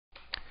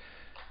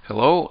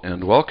Hello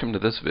and welcome to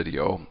this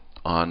video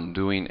on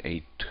doing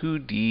a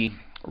 2D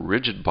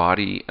rigid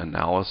body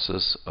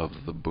analysis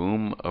of the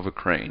boom of a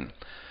crane.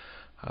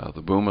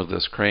 The boom of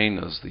this crane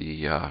is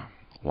the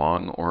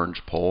long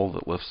orange pole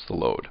that lifts the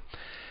load.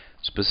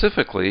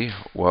 Specifically,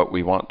 what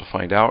we want to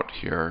find out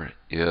here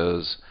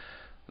is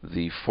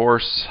the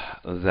force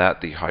that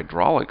the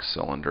hydraulic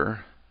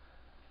cylinder,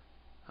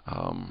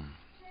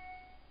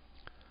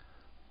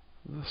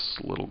 this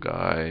little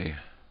guy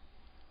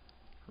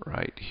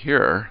right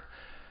here,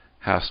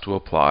 has to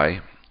apply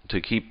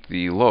to keep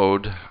the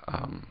load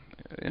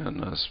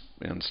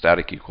in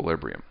static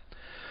equilibrium.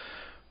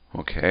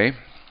 Okay,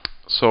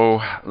 so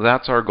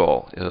that's our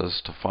goal,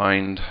 is to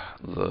find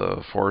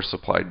the force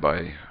applied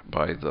by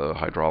the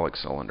hydraulic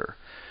cylinder.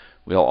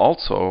 We'll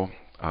also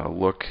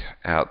look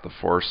at the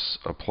force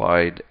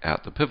applied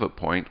at the pivot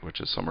point,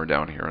 which is somewhere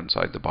down here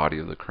inside the body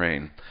of the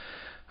crane.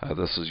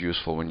 This is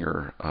useful when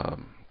you're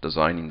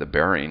designing the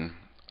bearing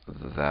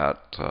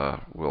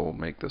that will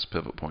make this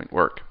pivot point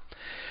work.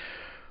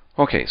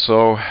 Okay,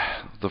 so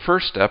the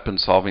first step in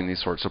solving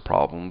these sorts of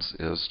problems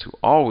is to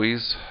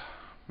always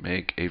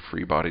make a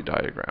free body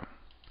diagram.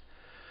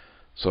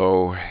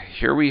 So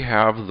here we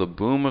have the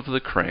boom of the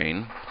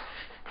crane,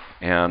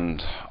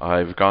 and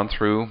I've gone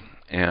through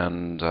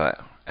and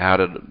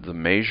added the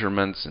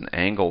measurements and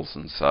angles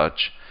and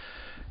such,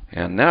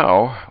 and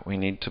now we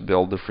need to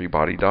build the free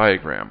body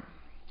diagram.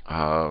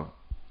 To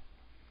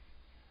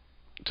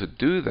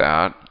do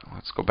that,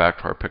 let's go back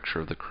to our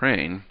picture of the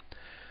crane.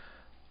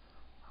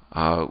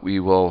 We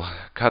will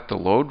cut the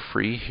load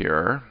free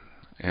here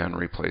and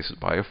replace it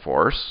by a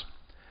force.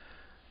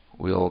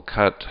 We'll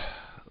cut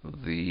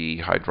the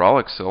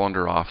hydraulic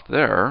cylinder off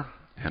there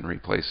and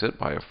replace it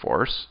by a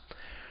force.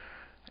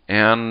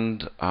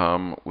 And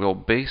we'll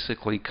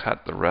basically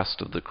cut the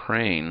rest of the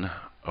crane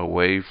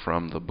away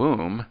from the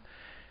boom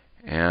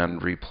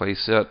and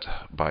replace it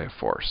by a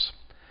force.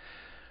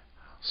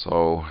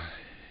 So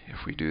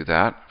if we do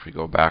that, if we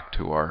go back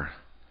to our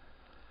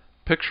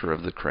picture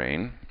of the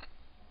crane,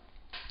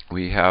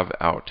 we have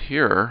out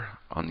here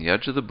on the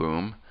edge of the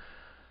boom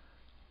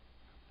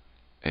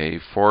a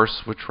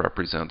force which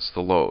represents the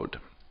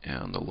load,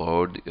 and the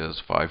load is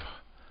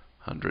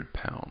 500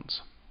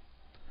 pounds.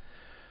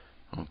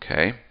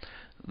 Okay,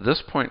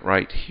 this point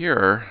right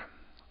here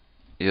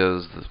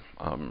is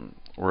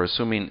we're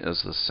assuming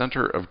is the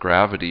center of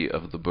gravity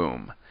of the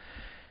boom,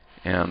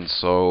 and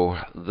so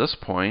this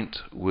point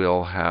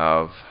will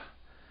have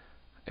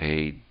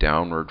a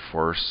downward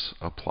force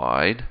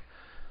applied,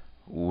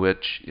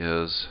 which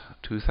is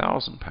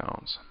 2,000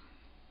 pounds.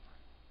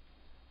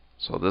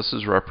 So this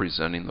is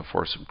representing the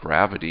force of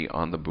gravity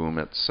on the boom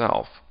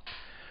itself.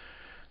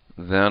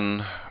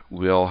 Then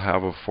we'll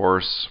have a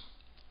force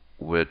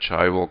which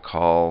I will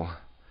call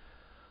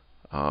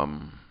FA.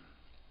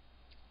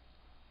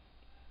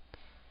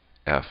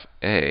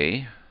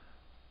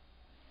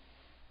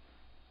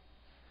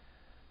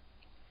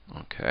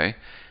 Okay.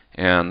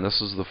 And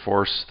this is the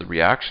force, the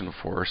reaction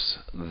force,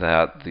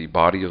 that the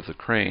body of the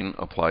crane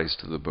applies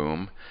to the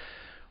boom.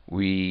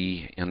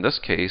 We, in this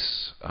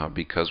case,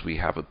 because we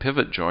have a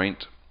pivot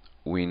joint,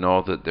 we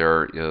know that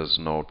there is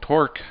no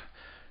torque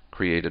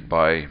created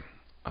by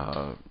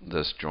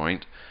this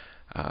joint.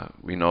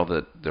 We know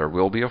that there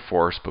will be a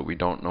force, but we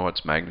don't know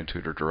its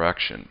magnitude or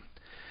direction.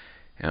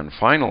 And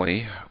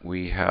finally,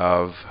 we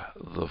have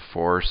the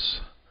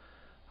force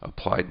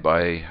applied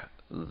by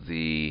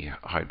the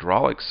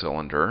hydraulic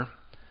cylinder,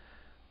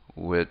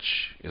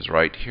 which is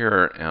right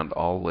here, and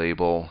I'll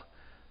label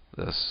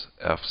this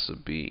F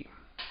sub B.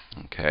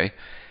 Okay.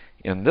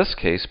 In this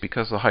case,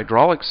 because the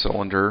hydraulic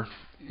cylinder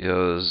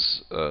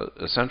is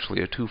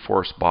essentially a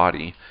two-force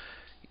body,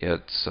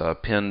 it's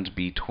pinned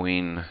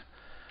between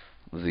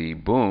the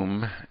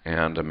boom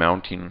and a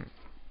mounting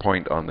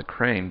point on the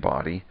crane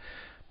body.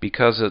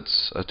 Because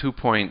it's a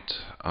two-point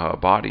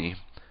body,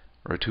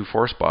 or a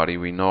two-force body,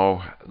 we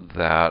know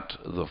that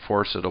the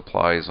force it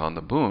applies on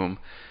the boom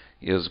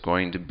is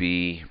going to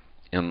be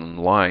in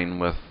line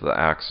with the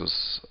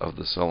axis of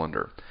the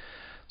cylinder.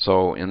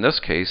 So in this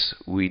case,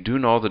 we do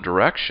know the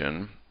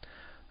direction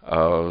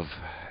of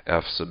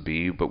F sub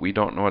B, but we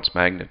don't know its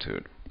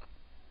magnitude.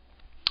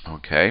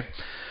 Okay,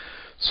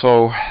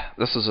 so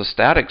this is a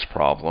statics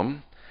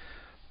problem,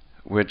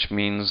 which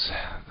means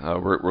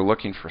we're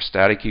looking for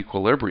static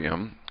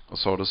equilibrium.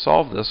 So to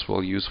solve this,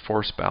 we'll use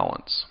force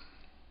balance,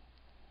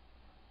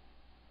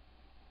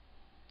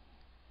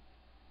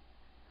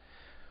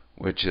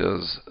 which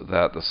is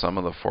that the sum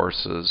of the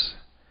forces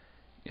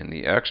in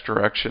the x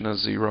direction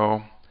is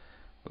 0,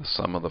 the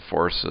sum of the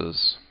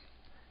forces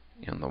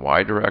in the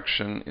y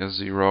direction is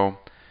 0,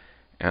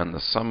 and the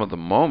sum of the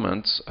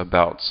moments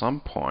about some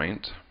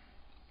point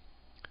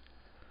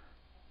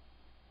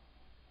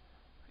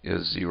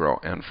is 0.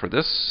 And for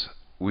this,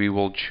 we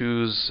will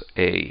choose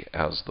A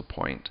as the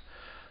point.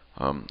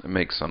 It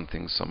makes some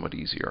things somewhat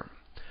easier.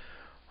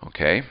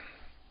 Okay,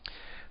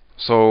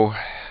 so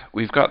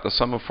we've got the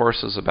sum of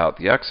forces about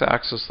the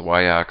x-axis, the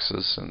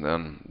y-axis, and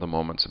then the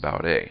moments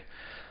about A.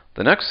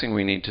 The next thing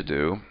we need to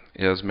do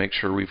is make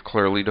sure we've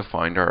clearly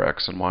defined our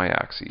x and y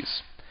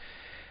axes.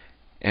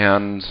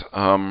 And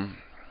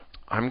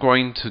I'm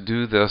going to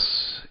do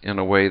this in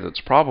a way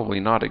that's probably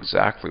not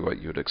exactly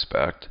what you'd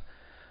expect.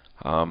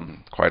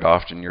 Quite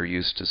often you're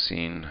used to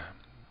seeing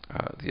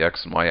the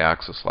x and y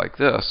axis like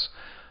this,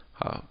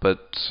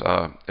 but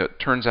it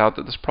turns out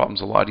that this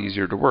problem's a lot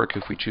easier to work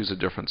if we choose a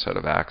different set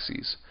of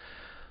axes.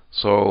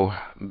 So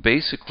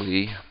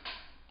basically,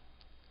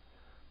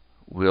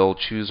 we'll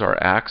choose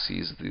our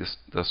axes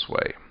this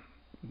way.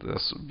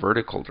 This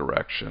vertical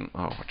direction,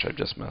 which I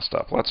just messed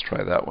up. Let's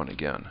try that one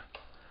again.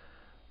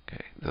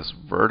 Okay, this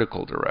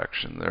vertical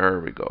direction, there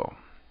we go,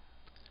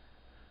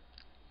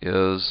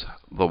 is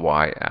the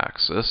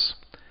y-axis,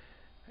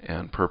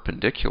 and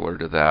perpendicular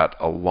to that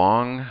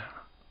along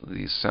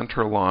the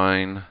center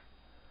line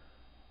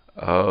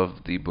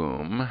of the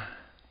boom,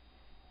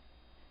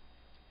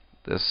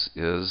 this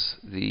is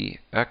the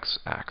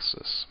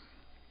x-axis.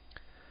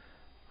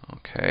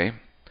 Okay,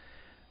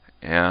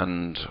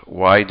 and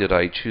why did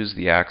I choose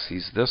the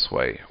axes this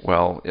way?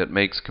 Well, it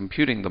makes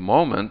computing the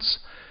moments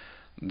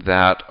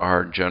that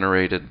are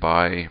generated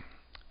by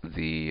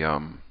the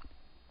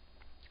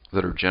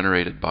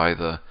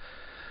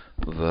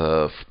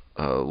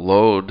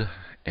load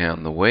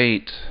and the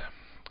weight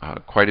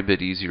quite a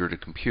bit easier to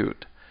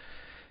compute.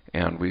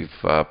 And we've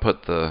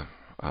put the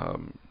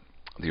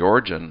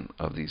origin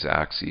of these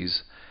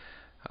axes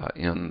at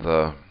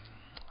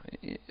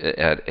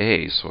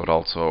A, so it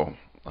also,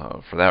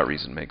 for that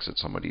reason, makes it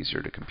somewhat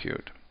easier to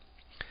compute.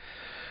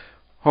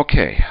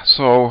 Okay,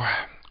 so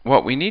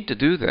what we need to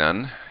do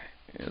then,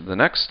 the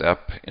next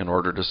step in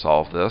order to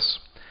solve this,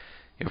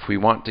 if we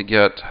want to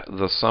get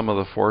the sum of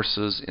the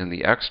forces in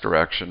the x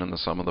direction and the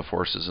sum of the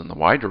forces in the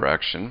y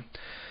direction,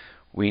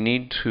 we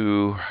need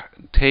to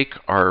take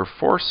our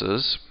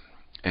forces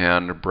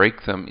and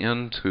break them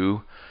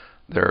into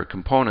their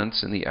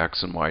components in the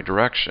x and y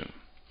direction.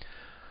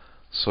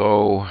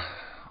 So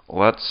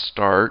let's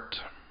start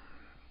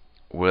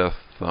with,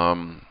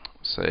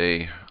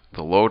 say,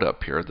 the load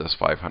up here, this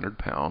 500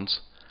 pounds.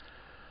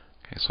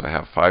 Okay, so I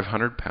have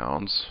 500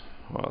 pounds.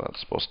 Well, that's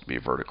supposed to be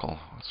vertical.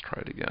 Let's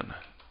try it again.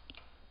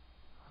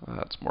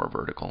 That's more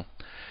vertical.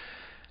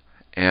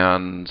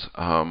 And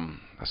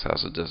this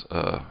has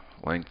a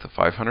length of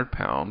 500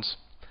 pounds.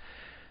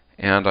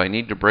 And I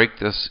need to break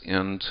this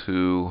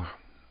into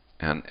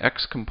an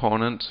x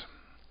component,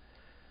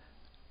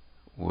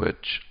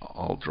 which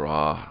I'll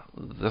draw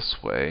this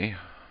way,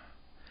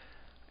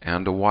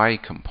 and a y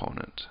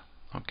component.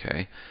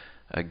 Okay.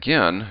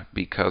 Again,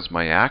 because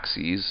my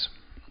axes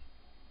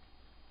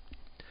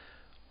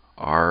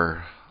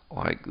are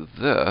like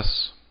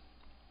this,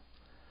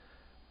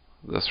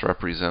 this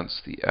represents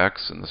the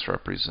x and this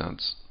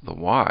represents the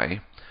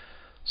y.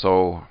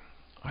 So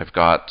I've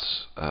got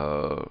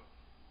a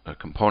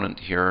component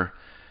here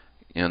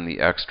in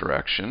the x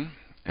direction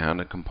and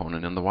a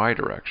component in the y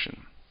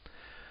direction.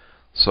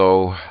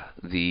 So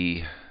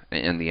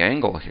in the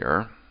angle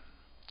here,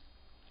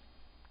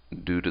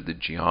 due to the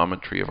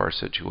geometry of our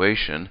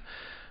situation,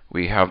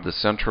 we have the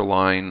center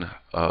line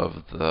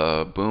of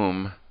the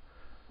boom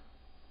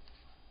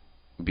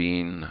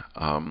being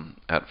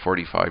at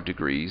 45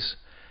 degrees,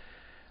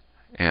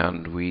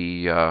 and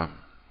we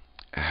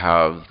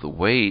have the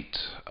weight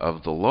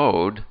of the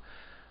load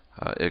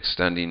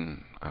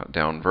extending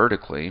down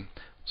vertically.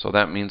 So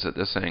that means that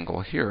this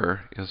angle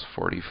here is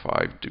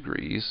 45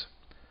 degrees,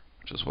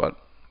 which is what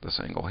this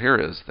angle here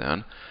is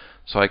then.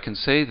 So I can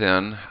say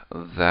then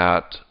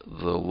that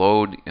the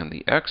load in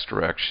the x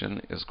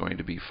direction is going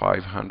to be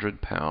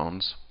 500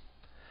 pounds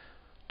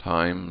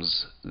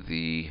times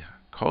the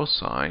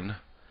cosine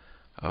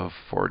of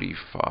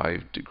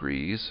 45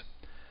 degrees,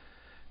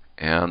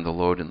 and the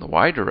load in the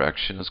y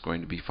direction is going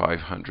to be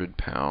 500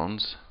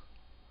 pounds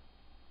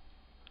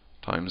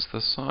times the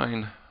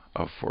sine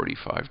of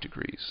 45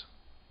 degrees.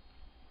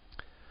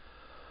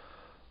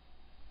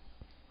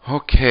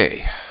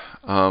 Okay.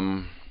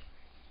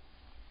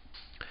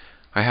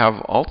 I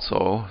have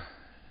also,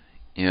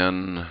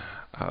 in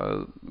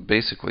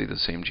basically the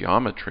same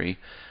geometry,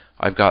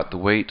 I've got the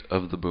weight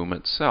of the boom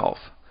itself.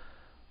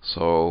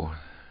 So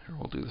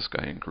we'll do this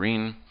guy in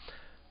green.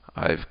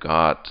 I've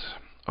got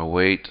a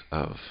weight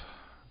of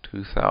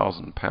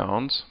 2,000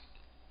 pounds,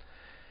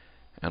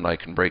 and I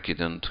can break it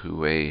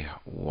into a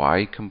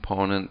y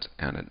component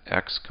and an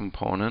x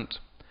component.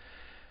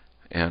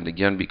 And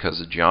again, because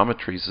the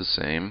geometry is the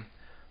same,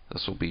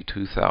 this will be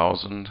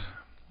 2,000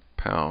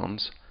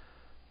 pounds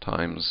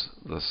times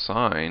the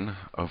sine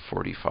of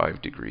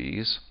 45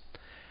 degrees,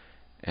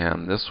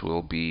 and this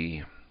will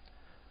be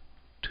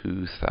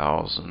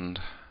 2,000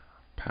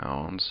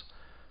 pounds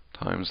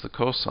times the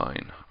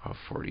cosine of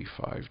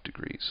 45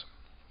 degrees.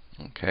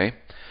 Okay,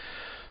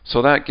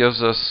 so that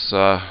gives us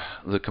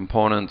the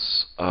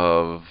components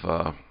of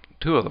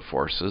two of the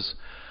forces.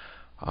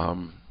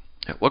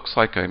 It looks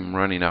like I'm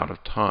running out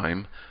of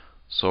time,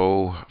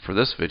 so for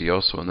this video,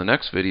 so in the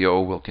next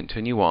video we'll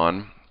continue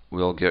on.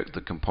 We'll get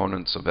the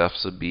components of F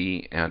sub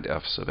B and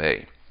F sub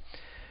A.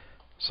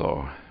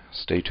 So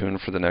stay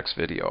tuned for the next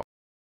video.